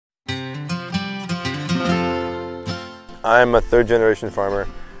I'm a third-generation farmer.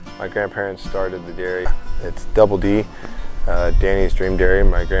 My grandparents started the dairy. It's Double D, Danny's Dream Dairy.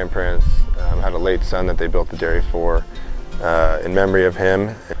 My grandparents had a late son that they built the dairy for in memory of him.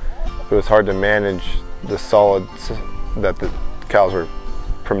 It was hard to manage the solids that the cows were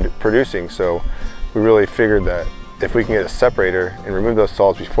producing, so we really figured that if we can get a separator and remove those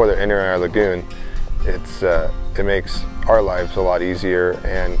solids before they're entering our lagoon, it makes our lives a lot easier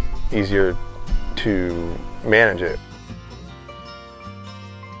and easier to manage it.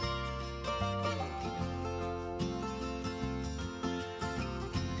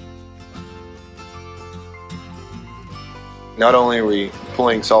 Not only are we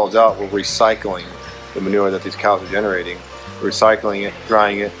pulling solids out, we're recycling the manure that these cows are generating. We're recycling it,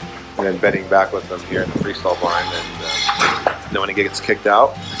 drying it, and then bedding back with them here in the freestall barn. And then when it gets kicked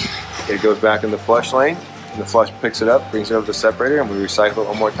out, it goes back in the flush lane, and the flush picks it up, brings it over to the separator, and we recycle it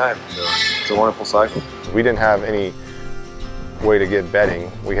one more time. So it's a wonderful cycle. We didn't have any way to get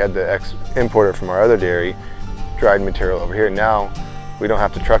bedding. We had to import it from our other dairy, dried material over here. Now we don't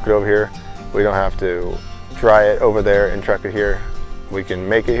have to truck it over here. We don't have to dry it over there and truck it here. We can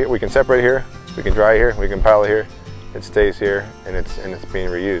make it here, we can separate it here, we can dry it here, we can pile it here. It stays here and it's being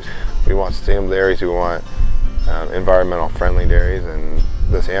reused. We want sustainable dairies, we want environmental friendly dairies, and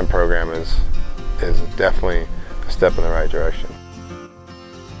this AMMP program is definitely a step in the right direction.